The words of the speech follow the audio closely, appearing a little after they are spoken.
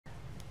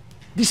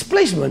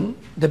Displacement,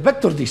 the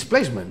vector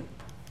displacement,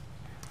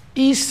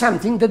 is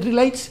something that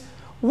relates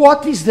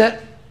what is the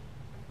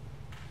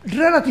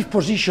relative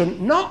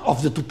position not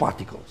of the two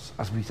particles,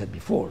 as we said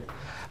before,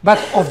 but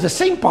of the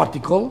same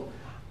particle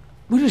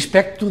with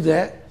respect to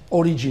the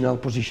original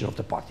position of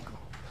the particle.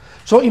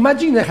 So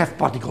imagine I have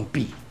particle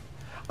P.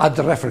 At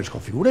the reference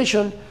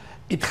configuration,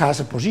 it has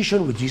a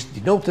position which is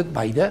denoted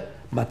by the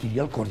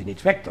material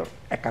coordinates vector,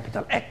 a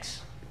capital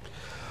X.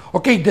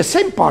 Okay, the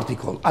same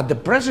particle at the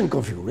present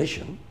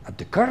configuration, at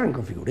the current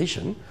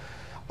configuration,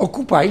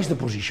 occupies the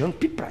position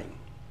P prime.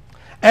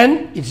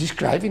 And it's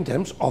described in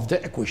terms of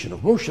the equation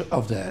of motion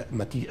of the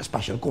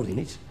spatial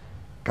coordinates,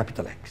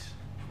 capital X.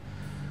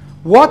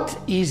 What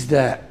is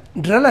the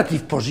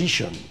relative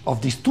position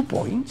of these 2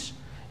 points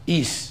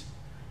is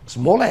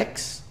small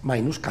x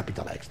minus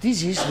capital X.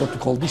 This is what we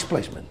call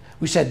displacement.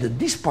 We said that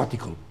this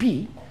particle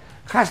P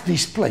has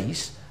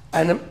displaced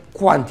a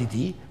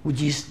quantity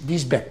which is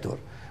this vector,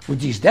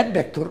 which is that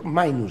vector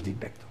minus this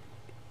vector.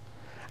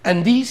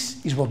 And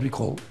this is what we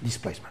call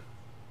displacement.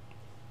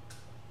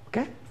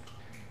 Okay?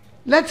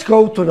 Let's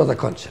go to another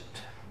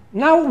concept.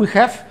 Now we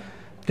have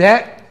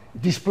the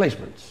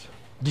displacements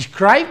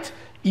described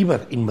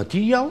either in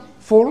material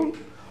form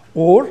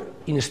or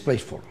in a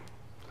space form.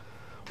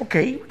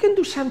 Okay, we can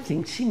do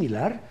something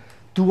similar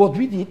to what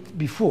we did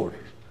before.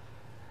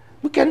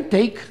 We can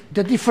take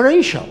the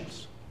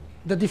differentials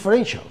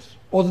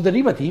or the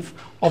derivative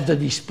of the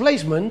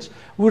displacements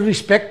with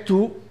respect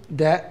to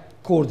the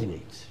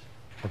coordinates.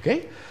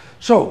 Okay?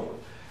 So,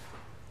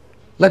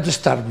 let's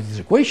start with this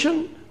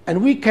equation,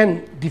 and we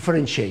can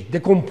differentiate the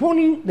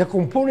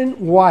component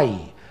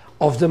y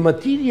of the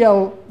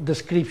material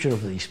description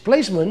of the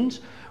displacements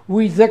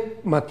with the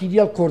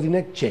material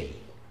coordinate j.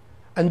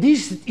 And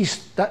this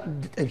is that,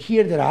 and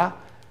here there are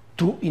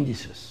 2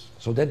 indices.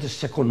 So that's the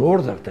second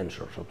order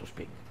tensor, so to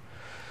speak.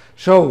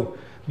 So,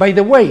 by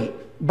the way,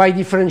 by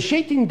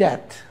differentiating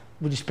that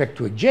with respect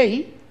to a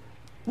j,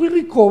 we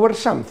recover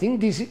something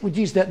which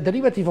is the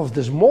derivative of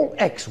the small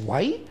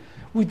xy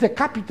with the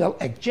capital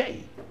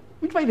Xj,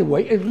 which, by the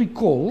way, I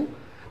recall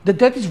that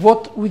that is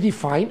what we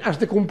define as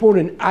the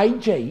component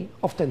ij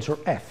of tensor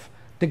f,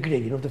 the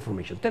gradient of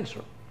deformation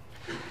tensor.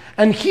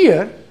 And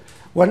here,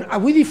 when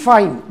we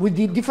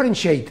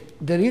differentiate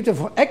the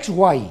derivative of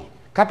xy,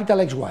 capital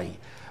Xy,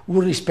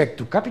 with respect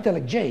to capital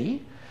Xj,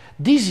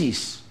 this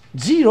is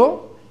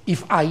 0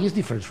 if I is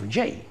different from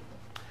j,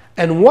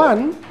 and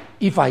 1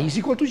 if I is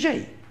equal to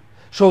j.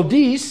 So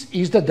this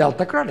is the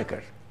delta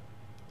Kronecker.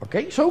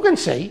 Okay, so we can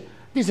say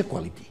this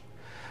equality.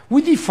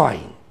 We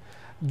define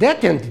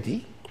that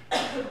entity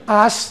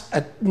as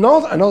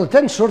another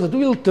tensor that we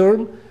will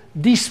term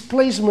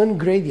displacement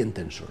gradient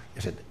tensor. I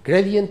said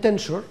gradient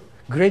tensor.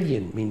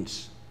 Gradient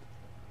means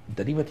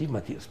derivative,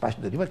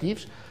 spatial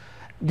derivatives,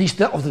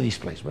 of the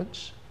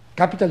displacements,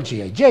 capital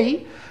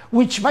Jij,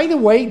 which, by the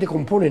way, the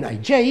component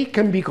ij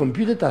can be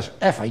computed as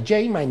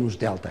Fij minus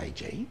delta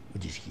ij,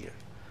 which is here.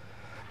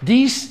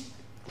 This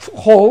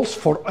holds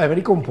for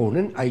every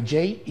component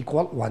ij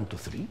equal 1 to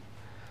 3.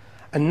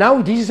 And now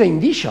this is the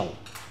initial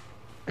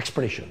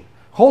expression.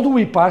 How do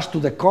we pass to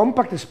the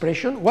compact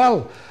expression?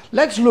 Well,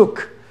 let's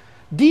look.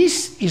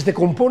 This is the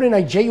component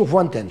ij of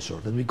one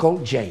tensor that we call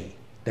j,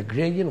 the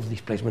gradient of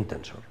displacement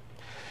tensor.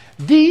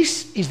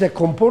 This is the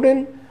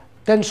component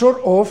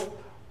tensor of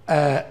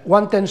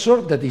one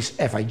tensor that is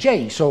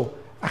Fij. So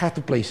I have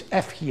to place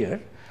f here,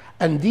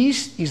 and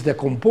this is the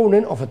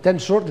component of a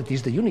tensor that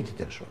is the unity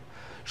tensor.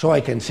 So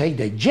I can say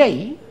that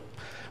j,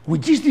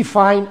 which is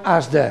defined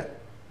as the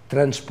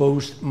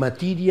transposed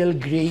material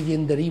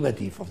gradient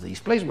derivative of the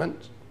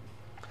displacement,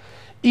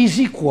 is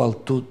equal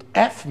to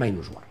f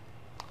minus 1.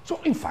 So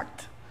in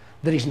fact,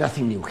 there is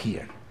nothing new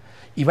here.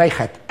 If I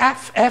had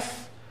f,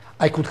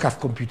 I could have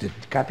computed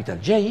capital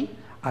J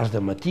as the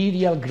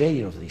material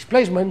gradient of the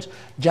displacements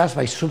just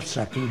by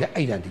subtracting the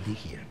identity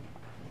here.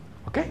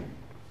 Okay?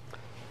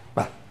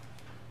 Well,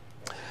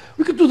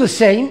 we could do the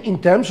same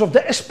in terms of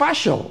the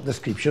spatial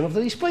description of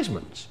the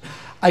displacements.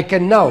 I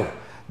can now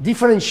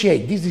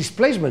differentiate these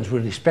displacements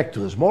with respect to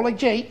the small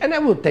ij, and I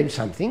will obtain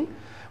something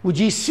which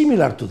is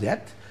similar to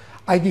that.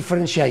 I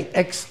differentiate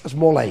x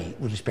small a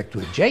with respect to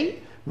a j,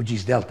 which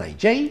is delta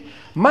ij,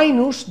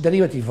 minus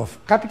derivative of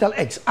capital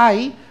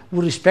Xi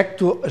with respect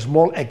to a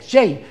small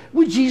xj,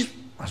 which is,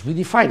 as we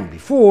defined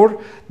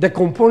before, the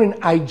component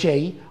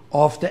ij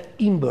of the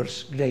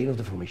inverse gradient of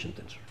the deformation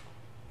tensor.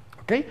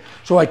 Okay?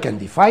 So I can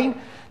define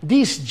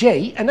this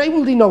j, and I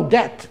will denote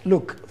that,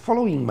 look,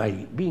 following my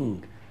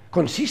being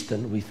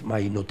consistent with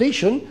my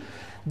notation,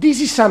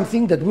 this is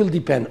something that will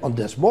depend on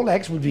the small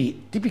x, would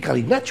be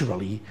typically,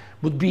 naturally,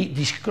 would be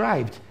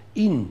described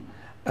in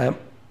a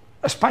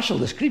spatial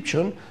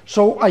description,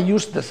 so I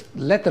use the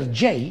letter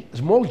j,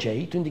 small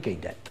j, to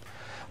indicate that.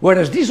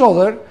 Whereas this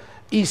other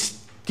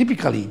is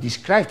typically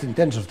described in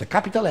terms of the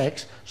capital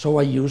X, so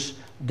I use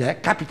the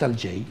capital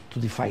J to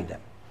define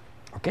them.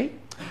 Okay?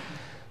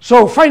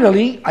 So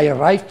finally, I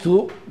arrive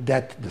to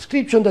that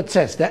description that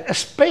says that a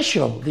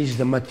spatial, this is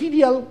the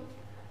material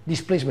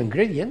displacement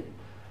gradient,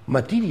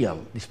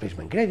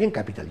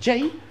 capital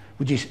J,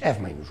 which is f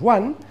minus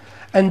 1,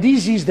 and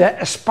this is the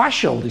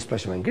spatial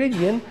displacement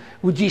gradient,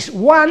 which is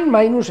 1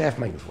 minus f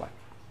minus 1.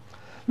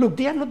 Look,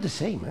 they are not the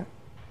same.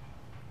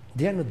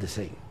 They are not the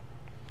same.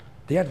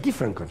 They are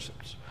different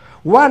concepts.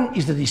 One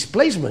is the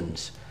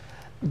displacements.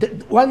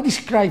 One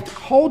described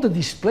how the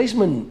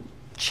displacement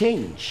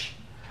change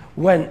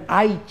when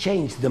I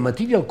change the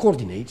material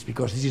coordinates,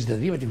 because this is the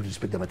derivative with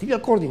respect to the material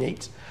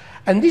coordinates,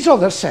 and this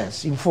other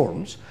says,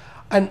 informs,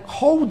 and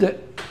how the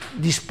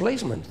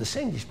displacement, the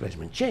same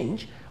displacement,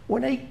 change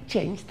when I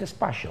change the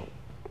spatial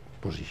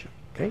position.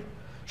 Okay?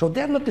 So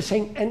they are not the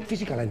same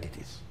physical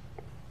entities.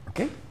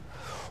 Okay?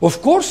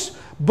 Of course,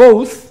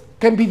 both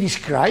can be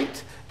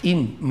described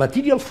in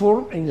material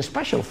form and in the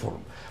spatial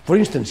form. For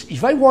instance,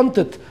 if I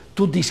wanted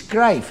to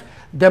describe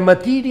the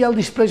material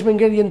displacement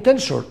gradient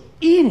tensor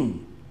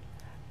in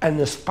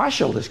a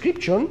spatial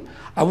description,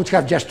 I would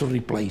have just to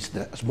replace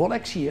the small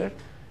x here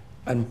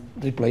and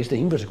replace the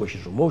inverse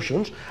equations of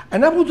motions,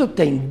 and I would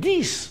obtain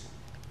this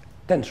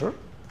tensor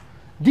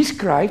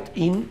described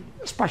in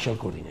spatial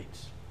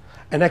coordinates.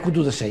 And I could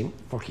do the same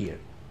for here.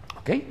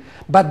 Okay?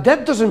 But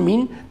that doesn't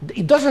mean,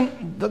 it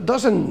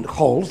doesn't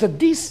hold that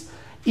this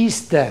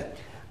is the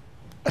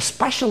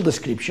spatial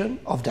description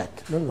of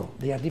that. No, no,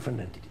 they are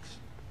different entities.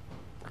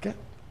 Okay?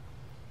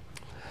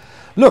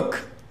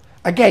 Look,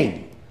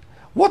 again,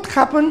 what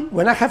happens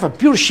when I have a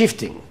pure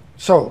shifting?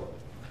 So,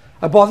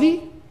 a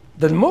body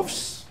that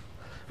moves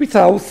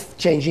without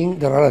changing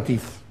the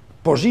relative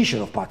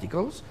position of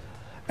particles,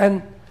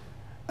 and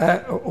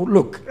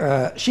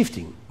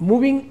shifting,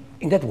 moving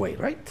in that way,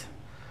 right?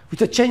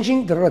 Without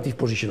changing the relative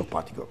position of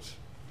particles.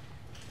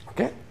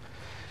 Okay?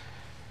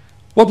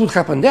 What would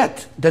happen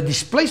that? The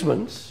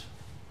displacements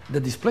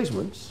would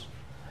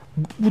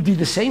be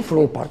the same for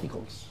all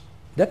particles.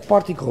 That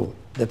particle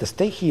that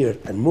stay here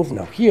and move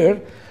now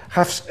here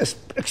has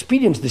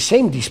experienced the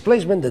same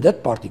displacement that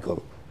that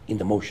particle in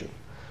the motion.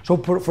 So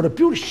for a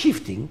pure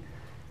shifting,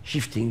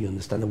 you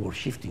understand the word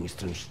shifting is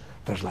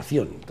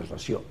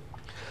translation.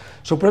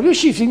 So for a pure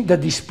shifting, the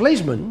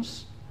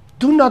displacements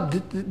do not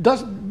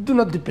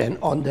depend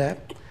on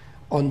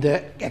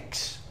the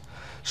x.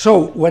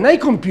 So when I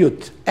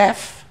compute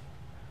f,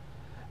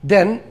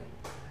 then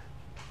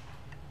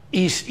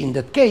is in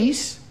that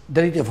case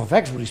the derivative of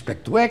x with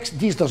respect to x.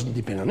 This doesn't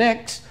depend on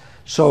x,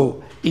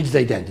 so it's the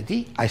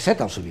identity. I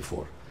said also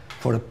before,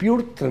 for a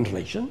pure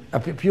translation, a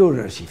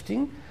pure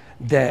shifting,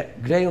 the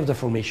gradient of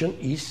deformation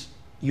is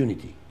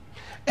unity.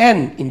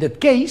 And in that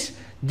case,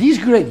 these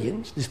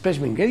gradients,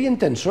 displacement gradient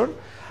tensor,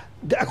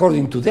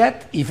 according to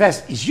that, if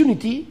S is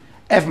unity,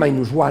 f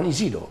minus 1 is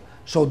 0.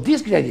 So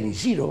this gradient is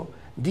 0,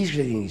 this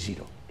gradient is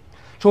 0.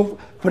 So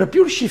for a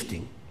pure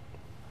shifting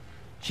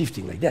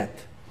like that,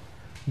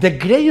 the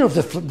gradient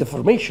of the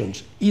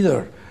deformations,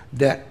 either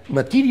the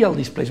material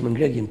displacement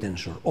gradient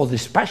tensor or the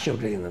spatial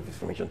gradient of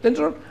deformation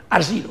tensor,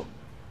 are 0.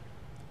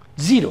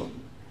 0.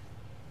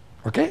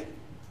 Okay?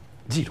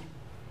 0.